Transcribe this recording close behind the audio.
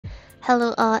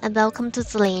Hello all and welcome to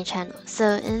the Lane channel. So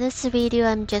in this video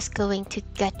I'm just going to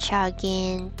gacha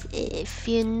again. If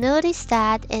you notice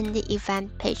that in the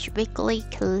event page weekly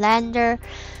calendar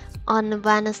on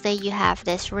Wednesday you have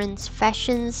this rinse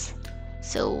fashions.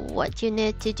 So what you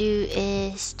need to do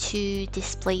is to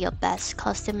display your best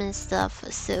costume and stuff.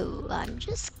 So I'm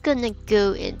just gonna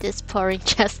go in this pouring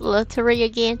chest lottery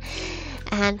again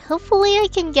and hopefully I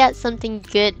can get something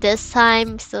good this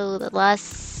time. So the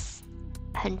last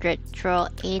 100 draw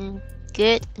in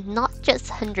good, not just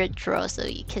 100 draw. So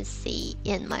you can see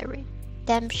in my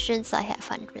redemptions I have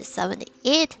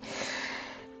 178.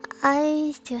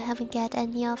 I still haven't got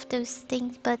any of those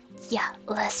things, but yeah,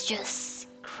 let's just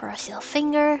cross your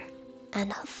finger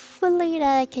and hopefully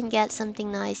that I can get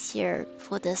something nice here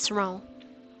for this round.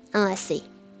 And let's see.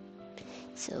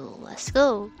 So let's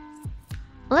go.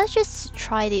 Let's just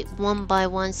try it one by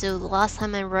one. So last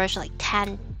time I rushed like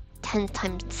 10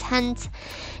 times 10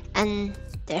 and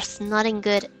there's nothing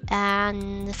good,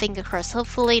 and finger crossed,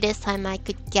 hopefully this time I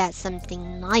could get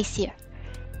something nice here.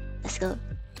 Let's go.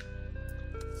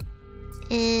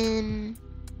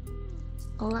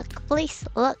 Luck please,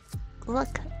 luck,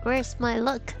 where's my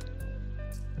luck?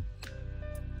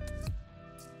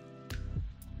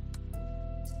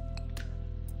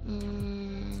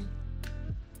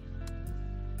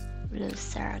 Blue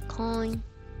Sarah coin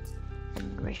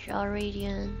and rich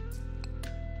Orion.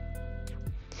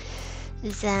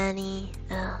 Zanny,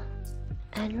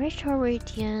 and rich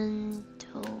Orion,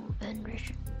 and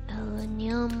rich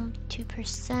Aluminium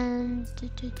 2%.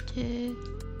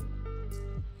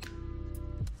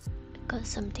 Got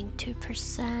something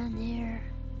 2% here.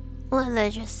 Well,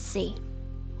 let's just see.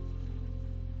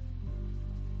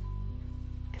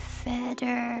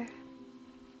 Feather,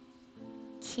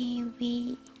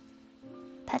 Kiwi,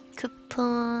 Pet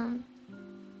Coupon,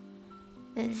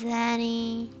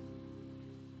 Zanny,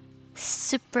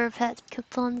 Super Pet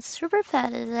Coupon. Super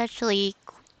Pet is actually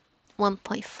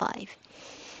 1.5.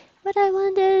 But I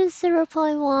wonder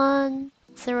 0.1,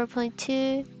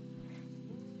 0.2,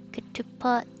 good to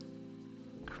pot,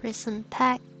 Crimson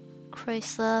Pack,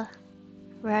 Chrysler,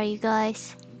 where are you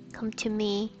guys? Come to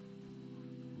me.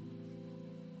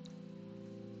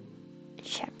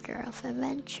 Chapter of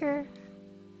Adventure,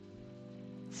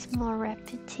 Small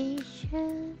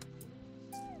Reputation.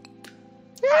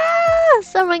 Ah!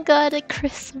 Someone got a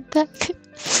Crimson Pack.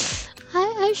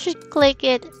 I should click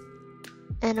it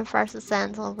in a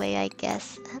horizontal way, I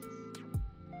guess.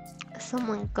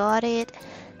 Someone got it.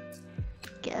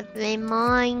 Give me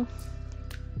mine.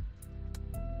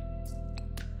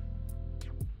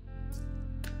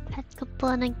 Pet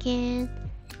coupon again.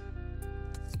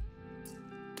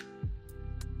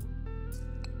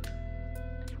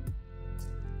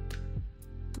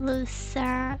 Blue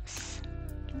Saps,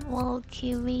 Wall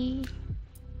Kiwi,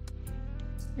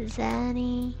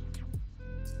 Zanny,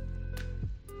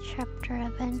 Chapter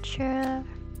Adventure.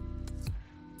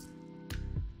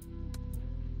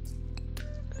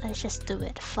 Let's just do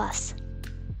it fast.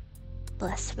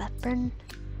 Blessed Weapon.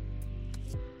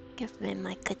 Give me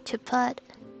my Ketupot.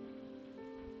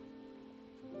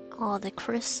 All the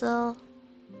crystal.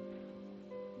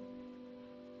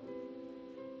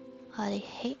 I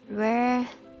hate rare.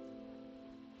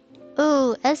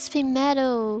 Oh, SP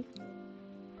Metal.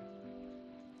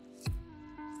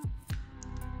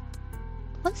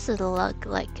 What's the luck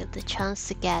like of the chance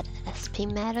to get SP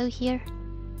Metal here?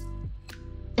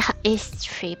 It's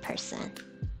 3%.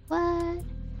 What?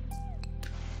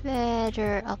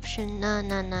 Feather option, no.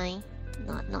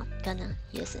 Not gonna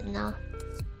use it now.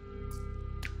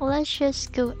 Let's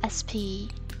just go SP.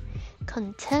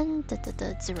 Content,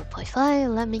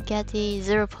 0.5. Let me get the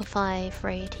 0.5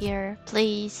 right here,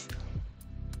 please.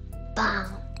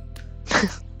 Bam.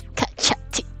 Gacha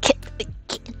ticket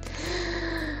again.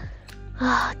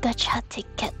 Ah, gacha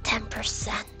ticket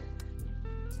 10%.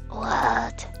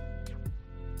 What?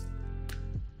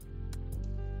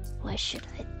 What should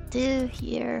I do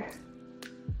here?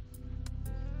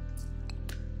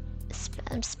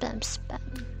 Spam.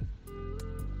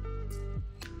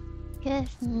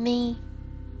 Give me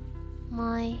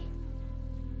my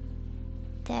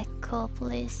deco,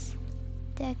 please.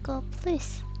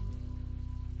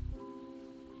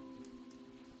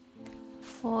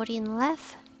 14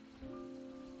 left.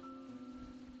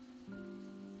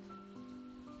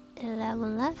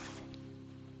 11 left.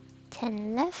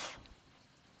 10 left.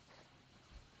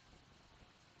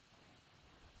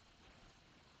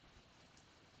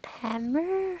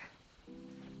 Hammer.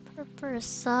 Purple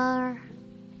Star.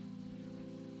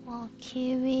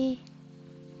 Kiwi,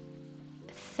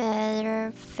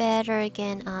 feather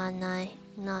again. Ah, no,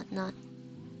 not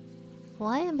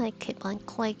Why am I keep on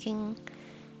clicking?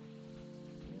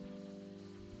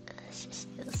 Let's just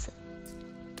use it.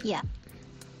 Yeah.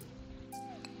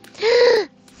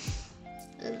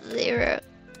 0.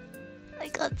 I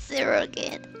got 0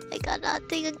 again. I got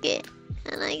nothing again.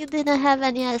 And I didn't have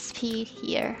any SP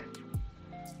here.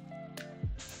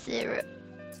 0.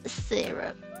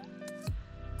 0.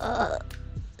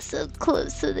 So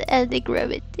close to the ending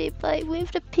gravity, but with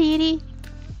the pity.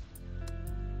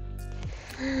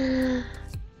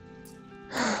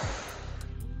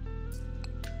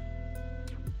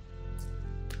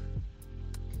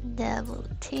 Devil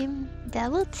team.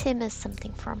 Devil team is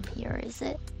something from here, is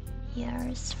it? Yeah,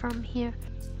 it's from here.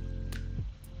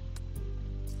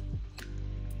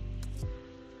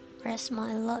 Where's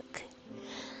my luck?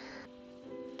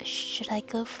 Should I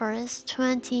go first?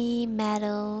 20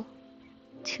 metal,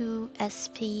 2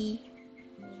 SP.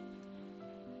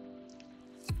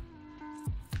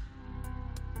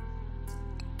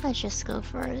 Let's just go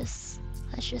first.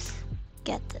 Let's just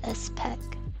get the S-Pack.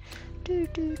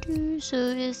 So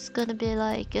it's gonna be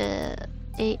like a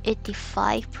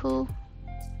 85 pool.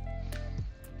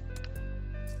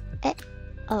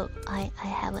 Oh, I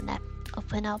haven't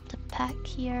opened up the pack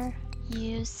here.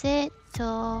 Use it.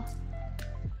 So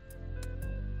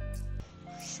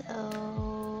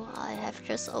I have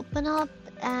just opened up,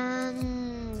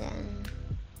 and then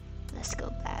let's go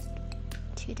back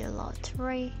to the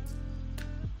lottery.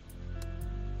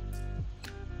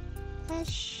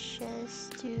 Let's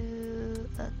just do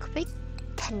a quick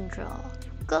pen draw.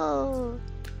 Go!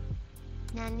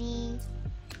 Nani?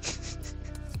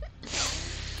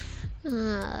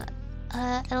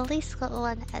 At least got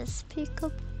 1 SP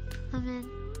cup. I mean,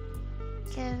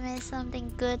 give me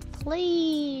something good,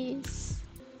 please.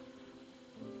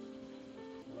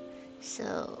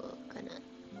 So, gonna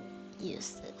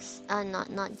use this.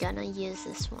 Not gonna use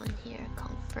this one here.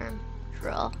 Confirm.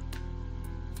 Draw.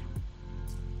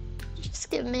 Just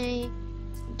give me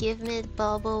the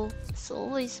bubble. It's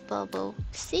always bubble.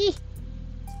 See?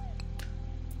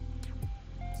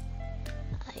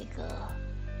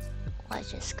 Let's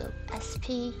just go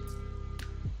SP.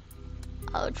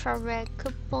 Ultra rare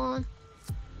coupon.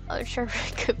 Ultra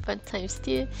rare coupon times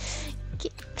 2.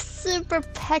 Super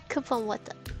pack coupon. What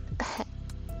the heck?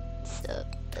 So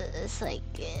it's like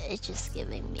it's just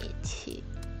giving me to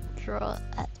draw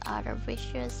at other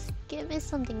wishes. Give me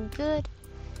something good.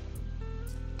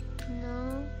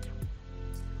 No.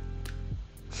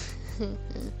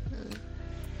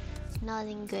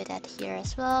 Nothing good at here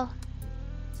as well.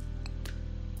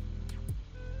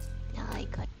 Now I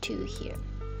got 2 here.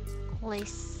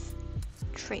 Please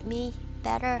treat me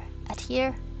better at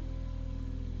here.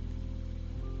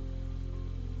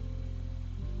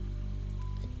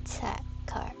 Attack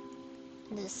card.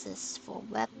 This is for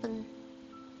weapon.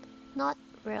 Not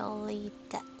really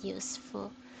that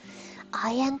useful.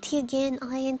 INT again,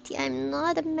 INT. I'm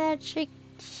not a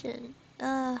magician.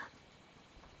 I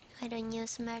don't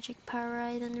use magic power.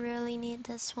 I don't really need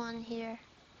this one here.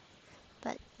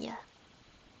 But yeah.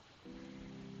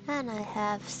 And I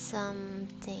have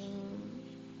something.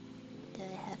 Do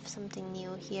I have something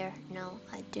new here? No,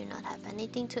 I do not have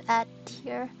anything to add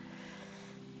here.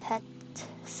 Pet,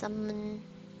 summon.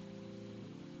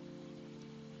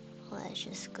 Let's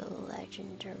just go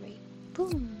legendary.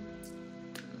 Boom.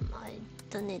 I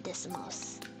don't need this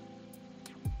mouse.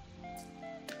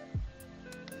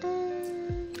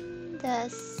 And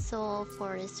that's all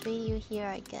for this video here,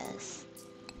 I guess.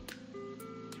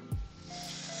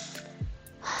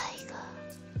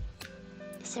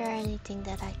 Is there anything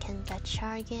that I can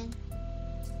gacha again?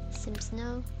 Seems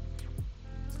no.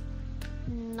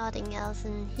 Nothing else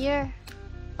in here.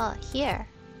 Oh, here.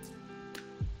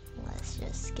 Let's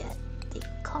just get the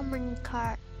common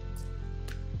card.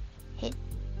 Hit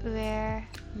rare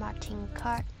Martin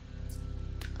card.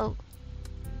 Oh.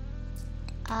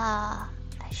 I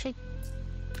should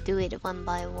do it one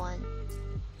by one.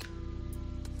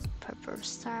 Purple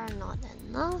star, not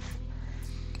enough.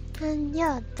 And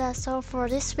yeah, that's all for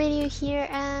this video here,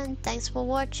 and thanks for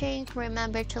watching.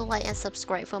 Remember to like and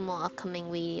subscribe for more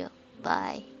upcoming video.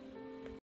 Bye.